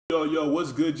Yo,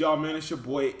 what's good, y'all, man? It's your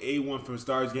boy A1 from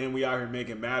Stars Game. We out here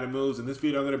making Madden moves. In this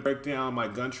video, I'm going to break down my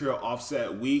gun trail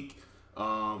offset week.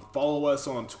 Follow us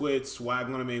on Twitch, Swag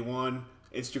on A1,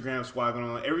 Instagram, Swag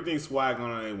on everything Swag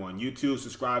on A1. YouTube,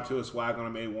 subscribe to us, Swag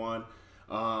on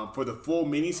A1. For the full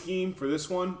mini scheme for this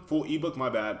one, full ebook, my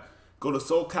bad, go to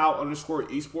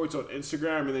SoCal_esports on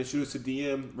Instagram and then shoot us a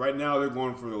DM. Right now, they're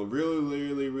going for a really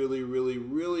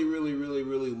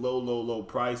low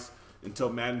price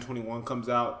until Madden 21 comes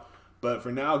out. But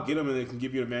for now, get them and they can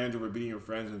give you a manager for beating your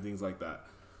friends and things like that.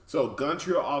 So gun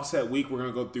trio offset week, we're going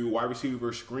to go through wide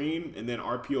receiver screen and then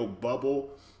RPO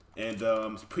bubble. And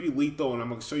it's pretty lethal, and I'm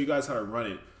going to show you guys how to run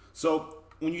it. So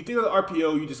when you think of the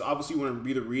RPO, you just obviously want to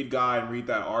be the read guy and read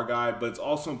that R guy. But it's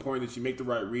also important that you make the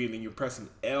right read and then you're pressing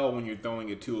L when you're throwing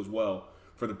it too as well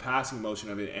for the passing motion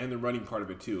of it and the running part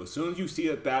of it too. As soon as you see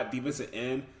that defensive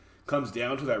end comes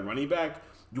down to that running back,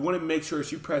 you want to make sure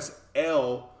that you press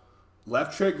L,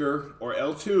 left trigger, or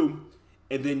L2,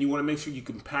 and then you want to make sure you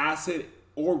can pass it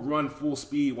or run full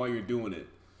speed while you're doing it.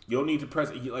 You don't need to press,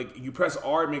 like, you press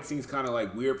R, it makes things kind of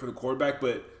like weird for the quarterback,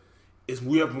 but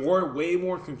we have way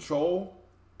more control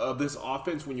of this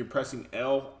offense when you're pressing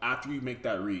L after you make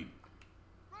that read.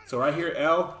 So right here,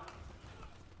 L.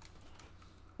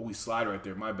 Oh, we slide right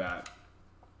there, my bad.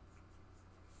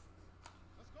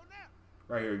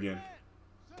 Right here again.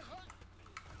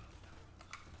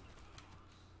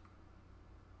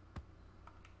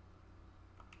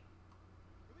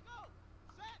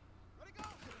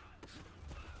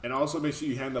 And also make sure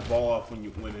you hand the ball off when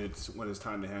it's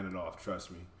time to hand it off. Trust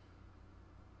me.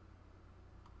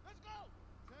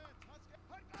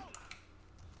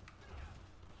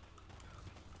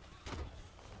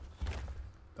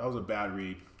 That was a bad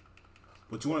read.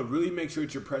 But you want to really make sure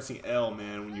that you're pressing L,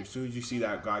 man, when as soon as you see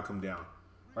that guy come down.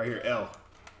 Right here, L.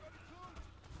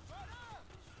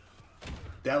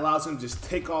 That allows him to just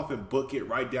take off and book it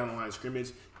right down the line of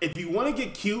scrimmage. If you want to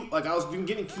get cute, like I was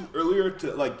getting cute earlier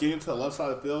to like get into the left side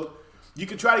of the field, you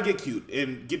can try to get cute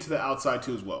and get to the outside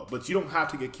too as well. But you don't have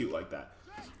to get cute like that.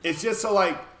 It's just so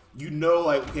like, you know,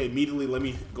 like, okay, immediately let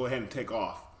me go ahead and take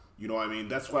off. You know what I mean?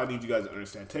 That's what I need you guys to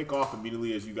understand. Take off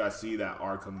immediately as you guys see that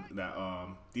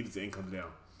defensive end comes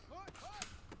down.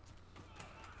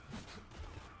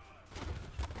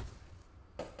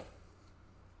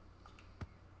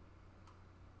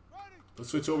 Let's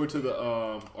switch over to the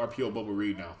RPO bubble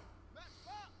read now.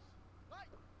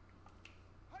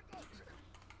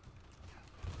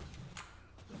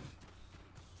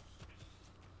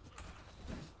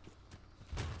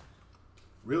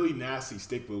 Really nasty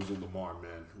stick moves with Lamar,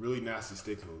 man. Really nasty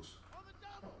stick moves.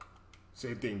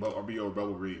 Same thing, but RPO or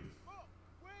bubble read.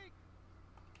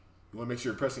 You want to make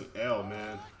sure you're pressing L,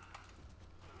 man.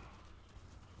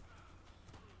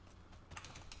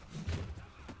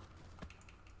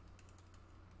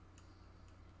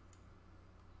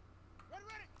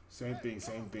 Same thing.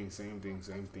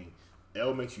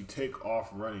 L makes you take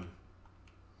off running.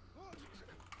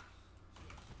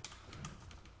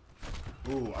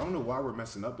 Ooh, I don't know why we're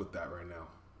messing up with that right now.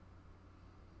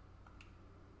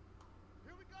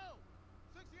 Here we go.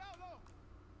 60 out low.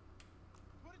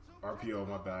 22. RPO,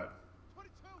 my bad. 22.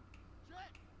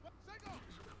 Jet. Single.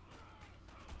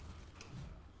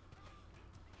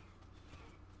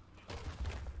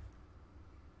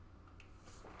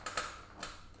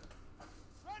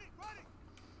 Ready.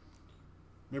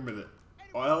 Remember that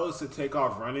L is to take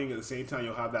off running. At the same time,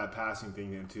 you'll have that passing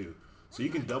thing in too. So you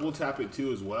can double tap it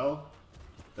too as well.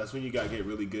 That's when you gotta get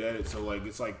really good at it. So like,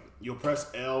 it's like you'll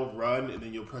press L, run, and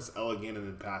then you'll press L again and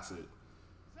then pass it.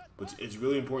 But it's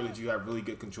really important that you have really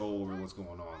good control over what's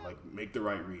going on. Like, make the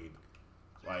right read.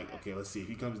 Like, okay, let's see if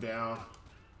he comes down.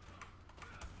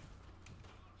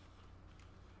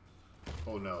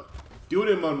 Oh no, do it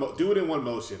in one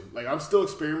motion. Like, I'm still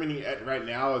experimenting right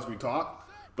now as we talk,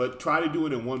 but try to do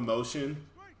it in one motion,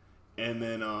 and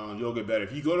then you'll get better.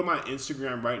 If you go to my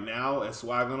Instagram right now at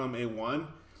SwagOnA1,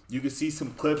 you can see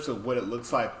some clips of what it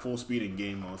looks like full speed in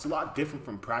game mode. It's a lot different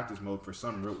from practice mode for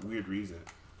some weird reason.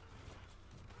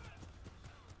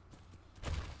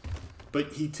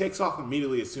 But he takes off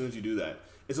immediately as soon as you do that.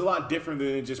 It's a lot different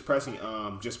than just pressing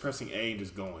A and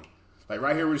just going. Like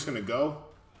right here, we're just gonna go,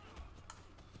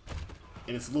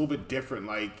 and it's a little bit different.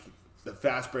 Like, the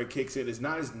fast break kicks in. It's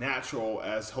not as natural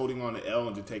as holding on to L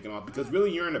and just taking off, because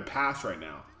really you're in a pass right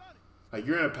now. Like,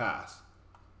 you're in a pass.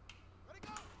 Here we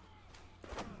go.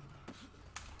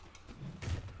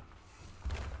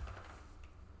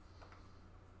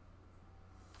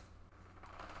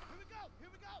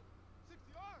 60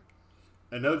 yards.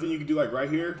 Another thing you can do, like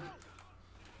right here,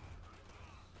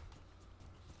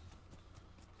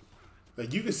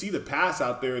 Like, you can see the pass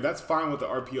out there. That's fine with the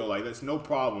RPO. Like, that's no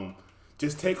problem.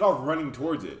 Just take off running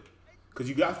towards it. Because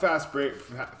you got fast break.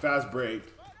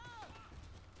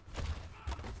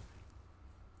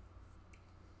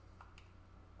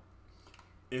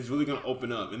 It's really going to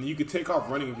open up. And then you can take off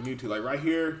running if you need to. Like, right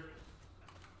here,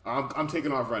 I'm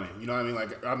taking off running. You know what I mean?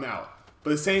 Like, I'm out. But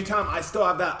at the same time, I still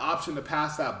have that option to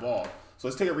pass that ball. So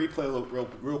let's take a replay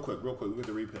real quick. Look at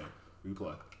the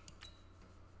replay.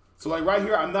 So, like, right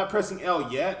here, I'm not pressing L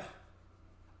yet.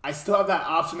 I still have that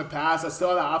option to pass. I still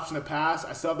have that option to pass.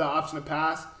 I still have that option to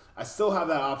pass. I still have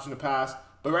that option to pass.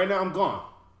 But right now, I'm gone.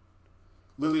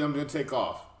 Literally, I'm going to take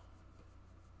off.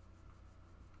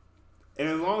 And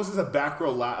as long as it's a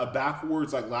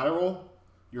backwards like lateral,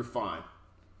 you're fine.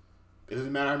 It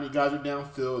doesn't matter how many guys are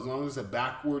downfield. As long as it's a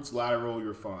backwards lateral,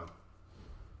 you're fine.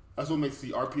 That's what makes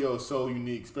the RPO so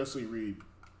unique, especially read.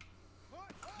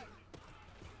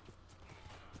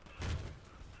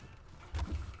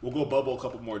 We'll go bubble a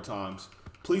couple more times.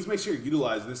 Please make sure you're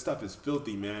utilizing this stuff. Is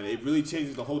filthy, man. It really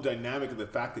changes the whole dynamic of the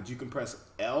fact that you can press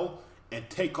L and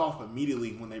take off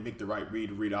immediately when they make the right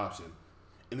read option.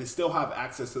 And then still have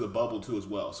access to the bubble too as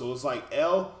well. So it's like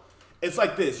L, it's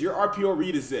like this. Your RPO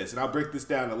read is this, and I'll break this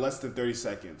down in less than 30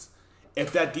 seconds.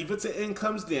 If that defensive end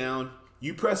comes down,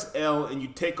 you press L and you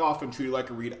take off and treat it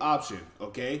like a read option,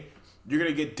 okay? You're going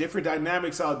to get different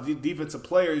dynamics out of the defensive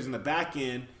players in the back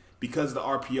end because of the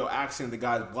RPO action the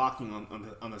guy's blocking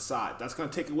on the side. That's going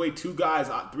to take away 3 guys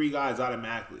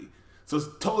automatically. So it's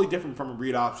totally different from a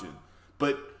read option.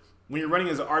 But when you're running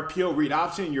as an RPO read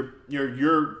option,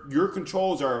 your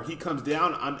controls are he comes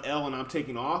down, I'm L and I'm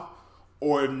taking off,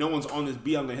 or if no one's on this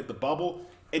B, I'm gonna hit the bubble.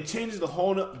 It changes the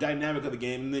whole dynamic of the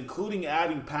game, and including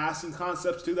adding passing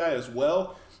concepts to that as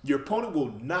well. Your opponent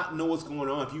will not know what's going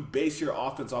on if you base your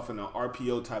offense off an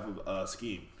RPO type of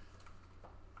scheme.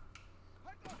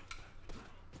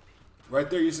 Right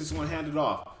there, you just want to hand it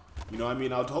off. You know what I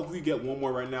mean? I'll hopefully get one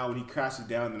more right now when he crashes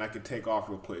down, then I can take off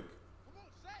real quick.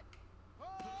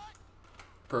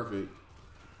 Perfect.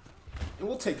 And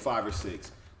we'll take 5 or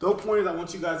 6. The whole point is I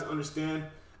want you guys to understand,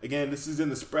 again, this is in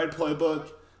the spread playbook,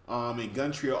 a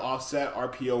gun trio offset,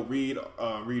 RPO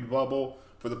read bubble.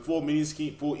 For the full mini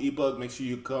scheme, full ebook, make sure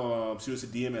you come shoot us a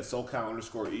DM at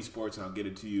SoCal_esports, and I'll get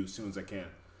it to you as soon as I can.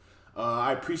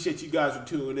 I appreciate you guys for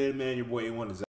tuning in, man. Your boy A1 is out.